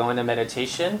that I'll go into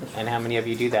meditation, and how many of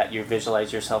you do that? You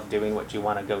visualize yourself doing what you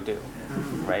want to go do,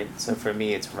 right? So for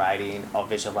me, it's riding. I'll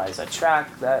visualize a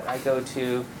track that I go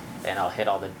to, and I'll hit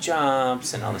all the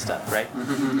jumps and all the stuff, right?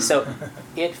 So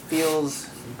it feels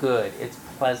good. It's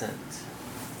pleasant,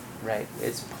 right?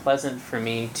 It's pleasant for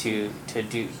me to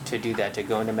do that, to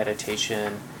go into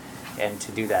meditation and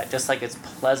to do that. Just like it's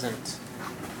pleasant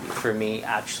for me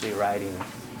actually riding.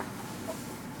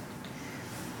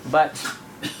 But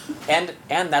and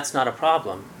that's not a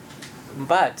problem.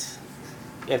 But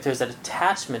if there's an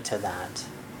attachment to that,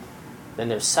 then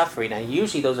there's suffering, and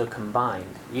usually those are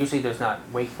combined. Usually there's not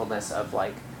wakefulness of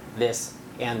like this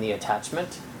and the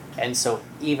attachment, and so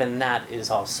even that is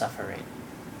all suffering,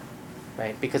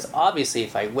 right? Because obviously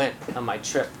if I went on my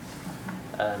trip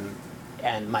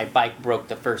and my bike broke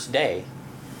the first day,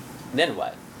 then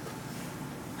what?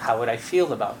 How would I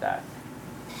feel about that?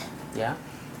 Yeah?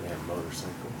 Damn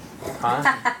motorcycle.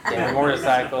 Huh? Damn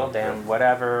motorcycle, damn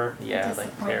whatever, yeah,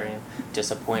 like carrying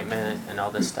disappointment and all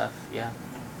this stuff, yeah.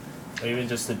 Even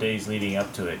just the days leading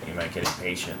up to it, you might get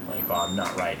impatient, like, oh, I'm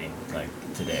not riding, like,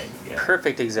 today. Yeah.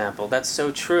 Perfect example. That's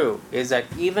so true. Is that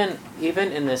even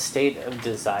in the state of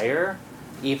desire,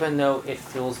 even though it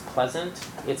feels pleasant,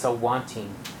 it's a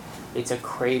wanting. It's a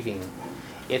craving.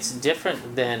 It's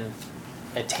different than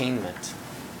attainment,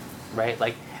 right?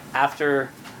 Like,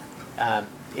 after,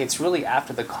 it's really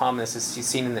after the calmness is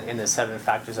seen in the 7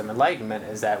 factors of enlightenment,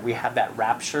 is that we have that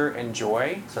rapture and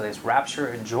joy. So there's rapture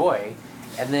and joy,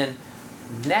 and then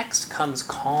next comes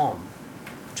calm,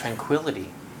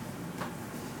 tranquility.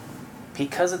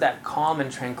 Because of that calm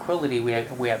and tranquility, we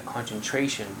have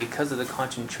concentration. Because of the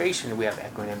concentration, we have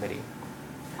equanimity.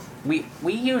 We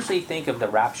usually think of the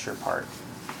rapture part,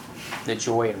 the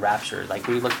joy and rapture, like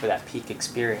we look for that peak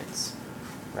experience,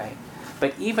 right?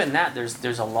 But even that,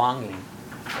 there's a longing,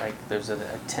 right? There's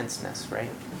a tenseness,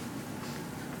 right?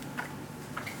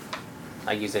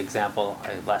 I use an example,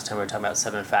 last time we were talking about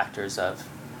 7 factors of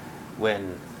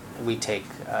when we take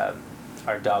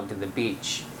our dog to the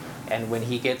beach, and when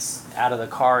he gets out of the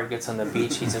car, he gets on the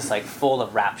beach, he's just like full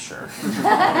of rapture. It's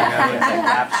like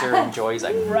rapture and joy, he's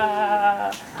like,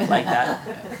 rah, like that.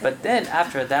 But then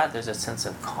after that, there's a sense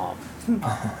of calm, and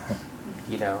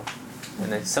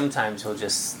then sometimes he'll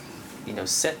just,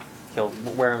 sit, he'll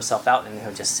wear himself out and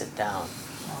he'll just sit down.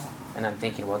 And I'm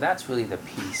thinking, well, that's really the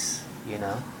peace,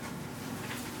 Or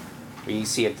you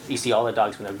see all the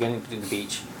dogs when they're getting to the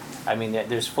beach. I mean,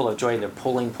 they're full of joy. They're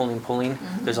pulling.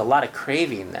 Mm-hmm. There's a lot of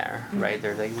craving there, right?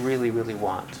 They really, really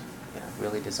want,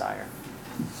 really desire.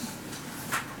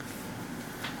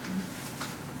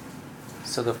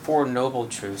 So the 4 noble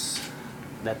truths,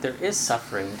 that there is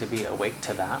suffering, to be awake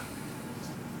to that,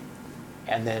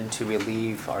 and then to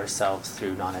relieve ourselves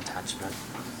through non-attachment.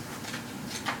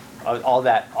 All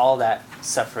that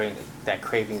suffering, that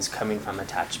craving is coming from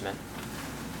attachment.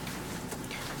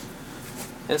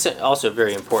 It's also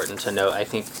very important to note, I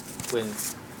think,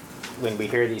 when we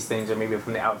hear these things, or maybe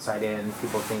from the outside in,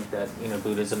 people think that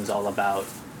Buddhism is all about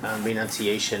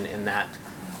renunciation, in that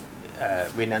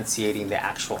renunciating the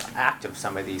actual act of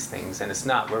some of these things, and it's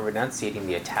not. We're renunciating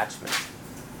the attachment.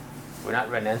 We're not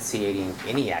renunciating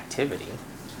any activity,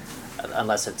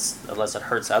 unless it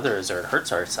hurts others or it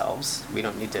hurts ourselves. We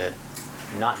don't need to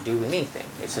not do anything.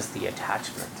 It's just the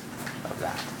attachment of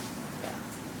that.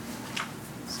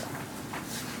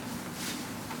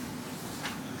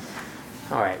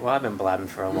 All right. Well, I've been blabbing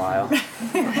for a while.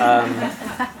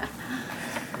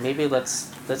 Maybe let's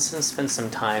spend some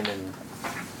time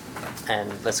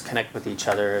and let's connect with each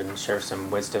other and share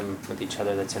some wisdom with each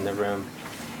other that's in the room.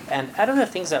 And out of the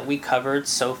things that we covered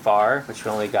so far, which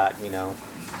we only got 1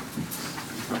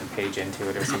 page into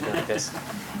it or something like this,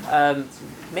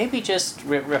 maybe just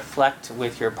reflect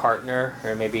with your partner,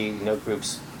 or maybe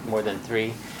groups more than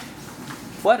 3.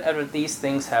 What out of these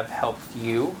things have helped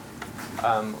you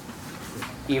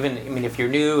even, I mean, if you're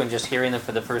new and just hearing them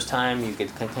for the first time, you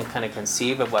could kind of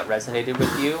conceive of what resonated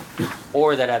with you,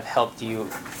 or that have helped you,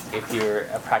 if you're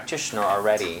a practitioner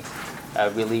already,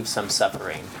 relieve some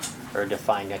suffering, or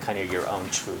define a kind of your own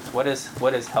truth. What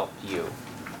has helped you?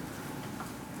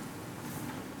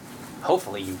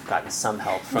 Hopefully you've gotten some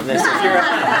help from this. If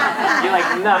you're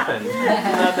like, nothing's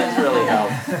really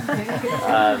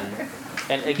helped.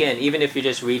 And again, even if you're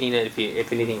just reading it,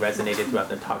 if anything resonated throughout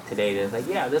the talk today, then like,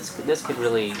 yeah, this could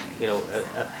really,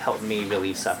 help me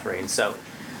relieve suffering. So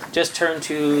just turn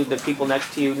to the people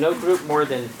next to you. No group more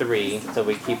than 3, so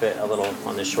we keep it a little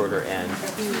on the shorter end.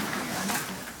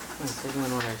 Does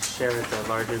anyone want to share with the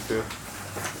larger group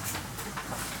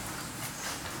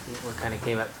what kind of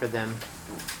came up for them?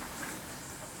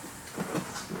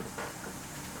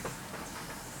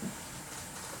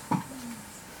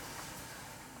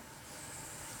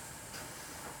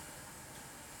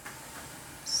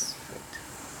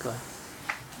 Go ahead.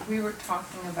 We were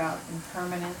talking about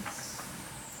impermanence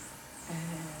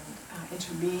and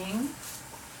interbeing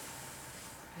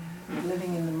and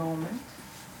living in the moment.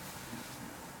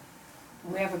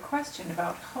 We have a question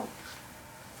about hope.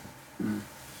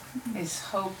 Is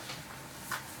hope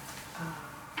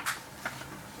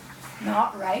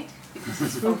not right because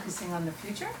it's focusing on the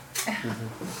future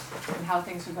and how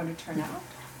things are going to turn out?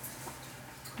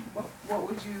 What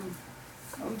would you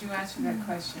answer that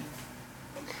question?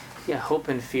 Yeah, hope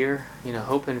and fear.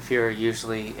 Hope and fear are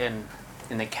usually in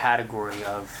the category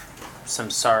of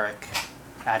samsaric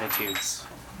attitudes.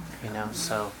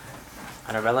 So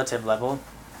on a relative level,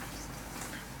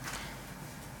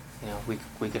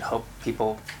 we could hope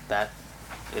people that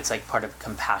it's like part of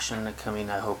compassion. Like,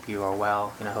 I hope you are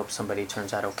well. I hope somebody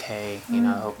turns out okay. I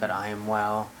hope that I am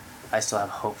well. I still have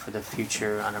hope for the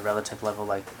future on a relative level,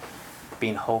 like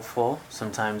being hopeful.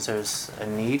 Sometimes there's a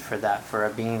need for that for a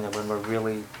being that when we're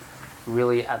really,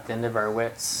 really at the end of our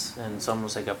wits, and it's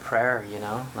almost like a prayer.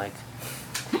 Like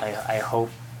I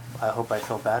hope I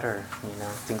feel better.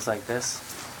 Things like this.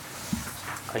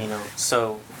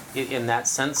 So in that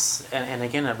sense, and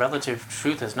again, a relative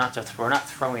truth is not just, we're not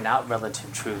throwing out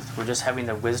relative truth, we're just having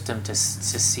the wisdom to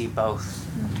see both,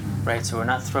 right? So we're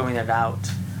not throwing it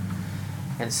out.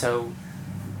 And so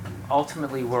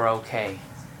ultimately we're okay.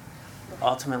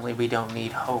 Ultimately we don't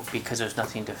need hope because there's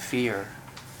nothing to fear.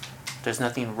 There's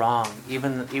nothing wrong.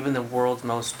 Even the world's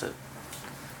most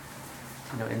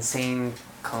insane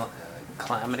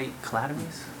calamities?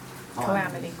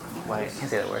 Calamity. Why I can't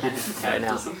say that word right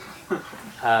now.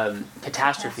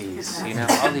 Catastrophes,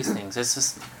 all these things. It's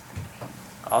just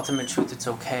ultimate truth. It's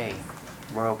okay.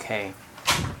 We're okay.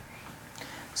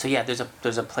 So yeah, there's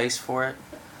a place for it.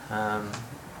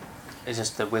 It's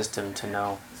just the wisdom to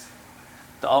know.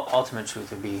 The ultimate truth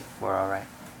would be we're all right.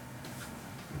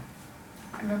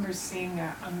 I remember seeing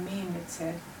a meme that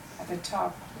said at the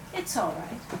top, "It's all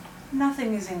right.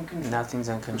 Nothing is in control." Nothing's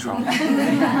in control.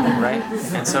 Right?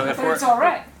 And so if it's all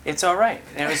right. It's all right.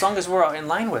 And as long as we're in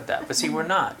line with that. But see, we're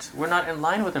not. We're not in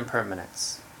line with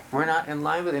impermanence. We're not in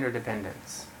line with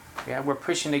interdependence. Yeah, we're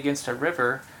pushing against a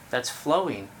river that's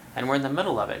flowing, and we're in the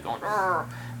middle of it going, "Arr."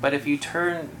 But if you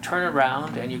turn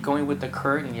around and you're going with the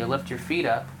current and you lift your feet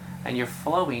up and you're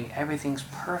flowing, everything's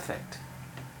perfect.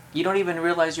 You don't even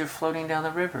realize you're floating down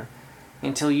the river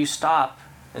until you stop,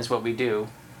 is what we do.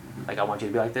 Like, I want you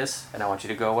to be like this, and I want you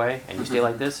to go away, and you stay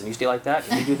like this, and you stay like that,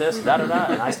 and you do this, and da-da-da,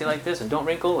 and I stay like this, and don't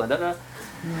wrinkle, and da-da.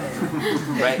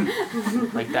 Right?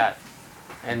 Like that.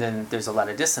 And then there's a lot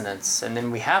of dissonance, and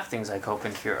then we have things like hope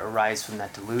and fear arise from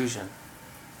that delusion.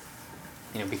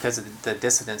 Because of the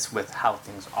dissonance with how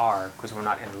things are, because we're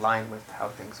not in line with how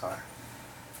things are.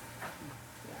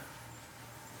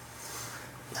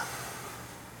 Yeah.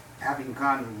 Having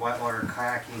gone whitewater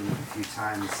kayaking a few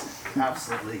times,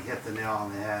 absolutely hit the nail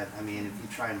on the head. I mean, if you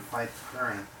try and fight the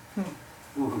current,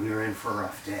 ooh, you're in for a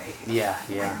rough day. Yeah.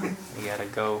 You gotta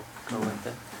go with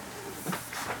it.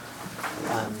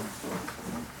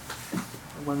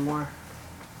 One more.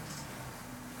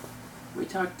 We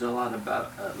talked a lot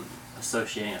about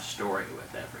associating a story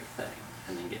with everything,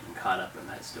 and then getting caught up in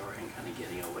that story and kind of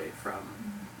getting away from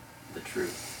the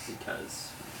truth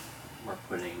because we're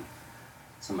putting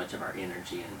so much of our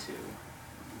energy into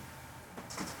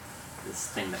this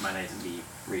thing that might not even be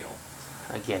real.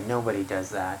 Again, nobody does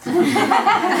that.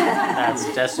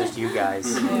 That's just you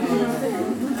guys.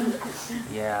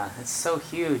 Yeah, it's so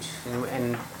huge,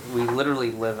 and we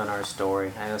literally live in our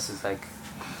story. I know this is like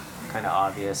kind of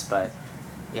obvious, but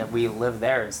yeah, we live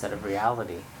there instead of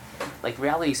reality. Like,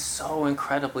 reality is so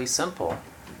incredibly simple.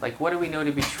 Like, what do we know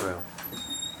to be true?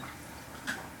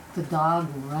 The dog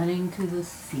running to the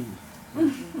sea.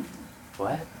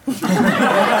 What?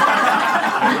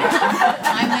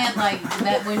 I meant like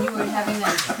that when you were having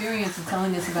that experience of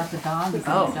telling us about the dog,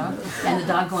 and the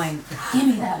dog going, "Give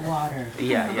me that water."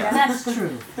 Yeah. That's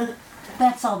true.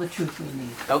 That's all the truth we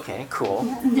need. Okay, cool.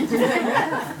 I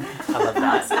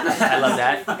love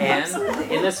that.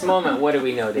 And in this moment, what do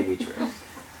we know to be true?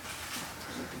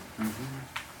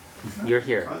 You're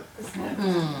here.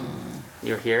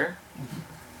 You're here.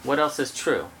 What else is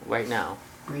true right now?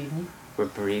 Breathing. We're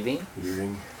breathing.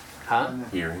 Hearing. Huh?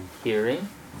 Hearing.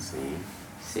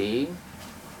 Seeing.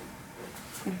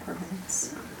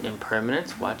 Impermanence.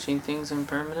 Impermanence. Watching things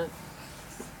impermanent.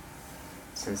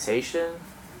 Sensation.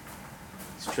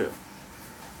 It's true.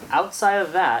 Outside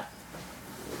of that,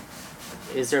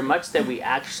 is there much that we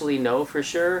actually know for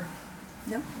sure?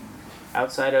 No.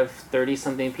 Outside of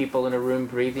 30-something people in a room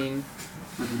breathing?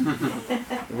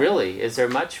 Really? Is there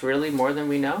much really more than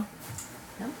we know?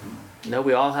 No. No,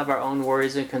 we all have our own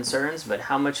worries and concerns, but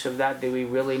how much of that do we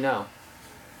really know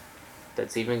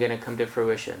that's even going to come to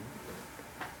fruition?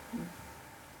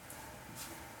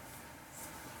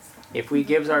 If we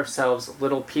give ourselves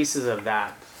little pieces of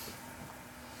that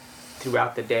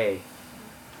throughout the day,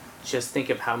 just think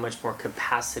of how much more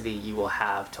capacity you will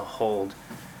have to hold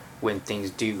when things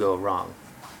do go wrong.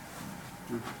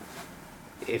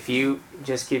 If you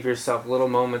just give yourself little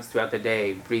moments throughout the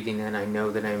day, breathing in, I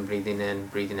know that I'm breathing in,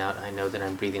 breathing out, I know that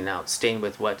I'm breathing out, staying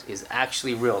with what is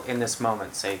actually real in this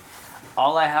moment. Say,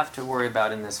 all I have to worry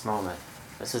about in this moment,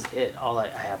 this is it. I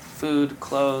have food,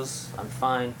 clothes, I'm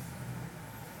fine.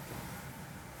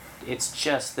 It's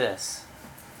just this.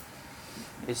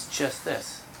 It's just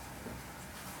this.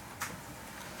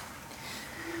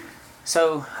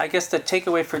 So I guess the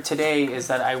takeaway for today is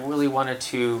that I really wanted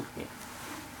to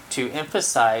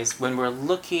emphasize when we're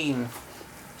looking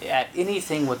at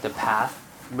anything with the path,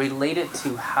 relate it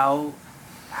to how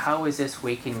is this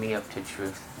waking me up to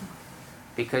truth?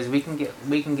 Because we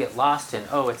can get lost in,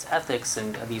 it's ethics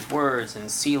and these words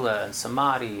and sila and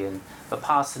samadhi and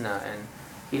vipassana, and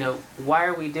why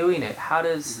are we doing it? How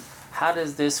does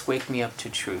this wake me up to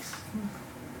truth?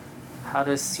 How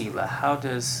does sila? How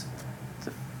does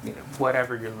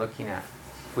whatever you're looking at?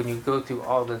 When you go through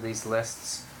all of these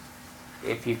lists,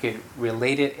 if you could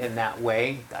relate it in that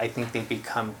way, I think they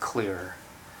become clearer.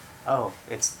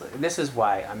 This is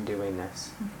why I'm doing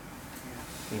this.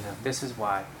 This is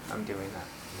why I'm doing that.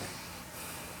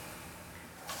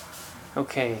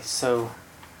 Okay, so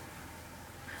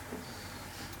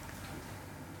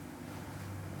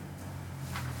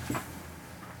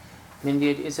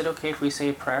Mindy, is it okay if we say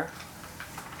a prayer?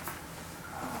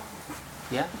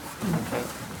 Yeah? Okay.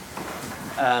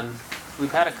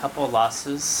 We've had a couple of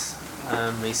losses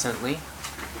recently.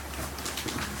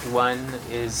 One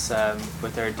is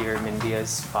with our dear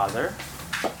Mindia's father,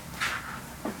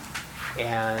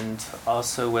 and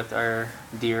also with our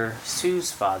dear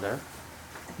Sue's father.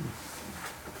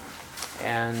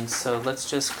 And so let's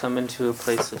just come into a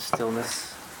place of stillness.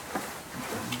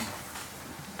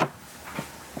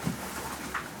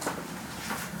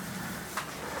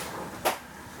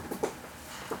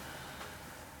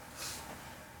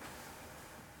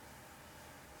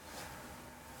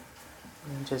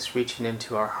 Just reaching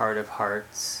into our heart of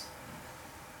hearts,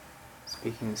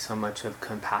 speaking so much of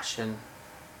compassion,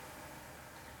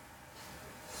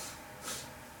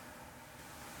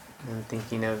 and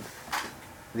thinking of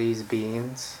these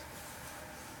beings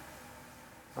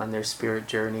on their spirit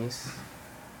journeys.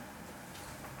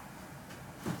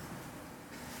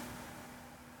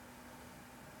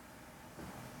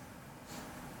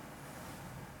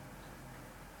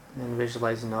 And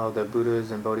visualizing all the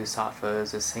Buddhas and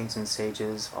Bodhisattvas, the saints and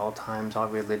sages, all times, all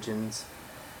religions,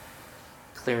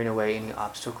 clearing away any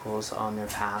obstacles on their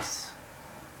paths,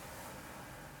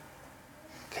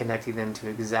 connecting them to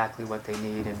exactly what they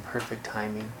need in perfect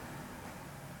timing.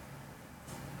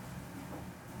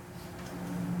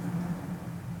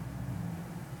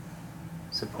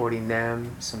 Supporting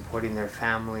them, supporting their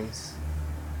families,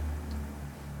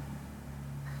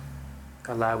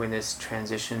 allowing this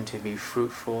transition to be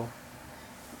fruitful,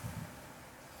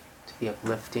 to be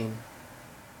uplifting,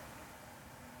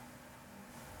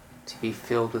 to be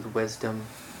filled with wisdom,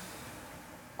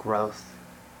 growth.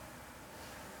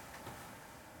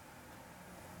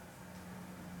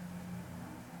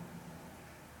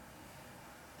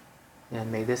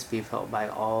 And may this be felt by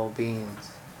all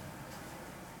beings.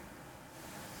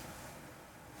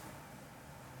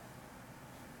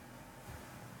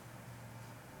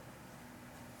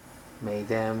 May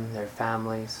them, their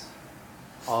families,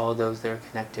 all those they're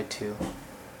connected to,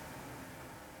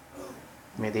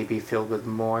 may they be filled with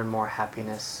more and more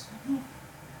happiness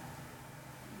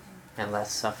and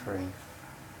less suffering.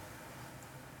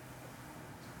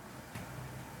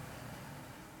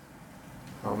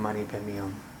 O Mani Padme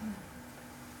Hum.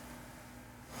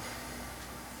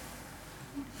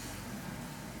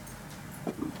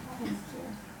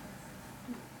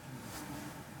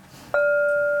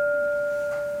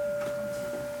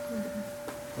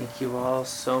 Thank you all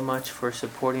so much for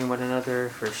supporting one another,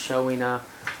 for showing up,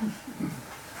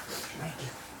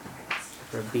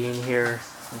 for being here.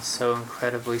 It's so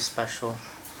incredibly special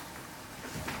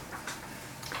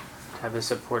to have a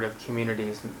supportive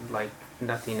community like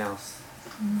nothing else.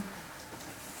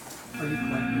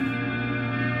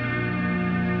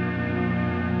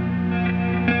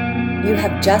 You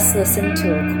have just listened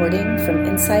to a recording from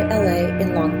Insight LA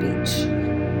in Long Beach.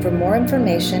 For more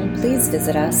information, please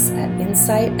visit us at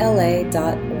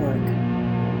insightla.org.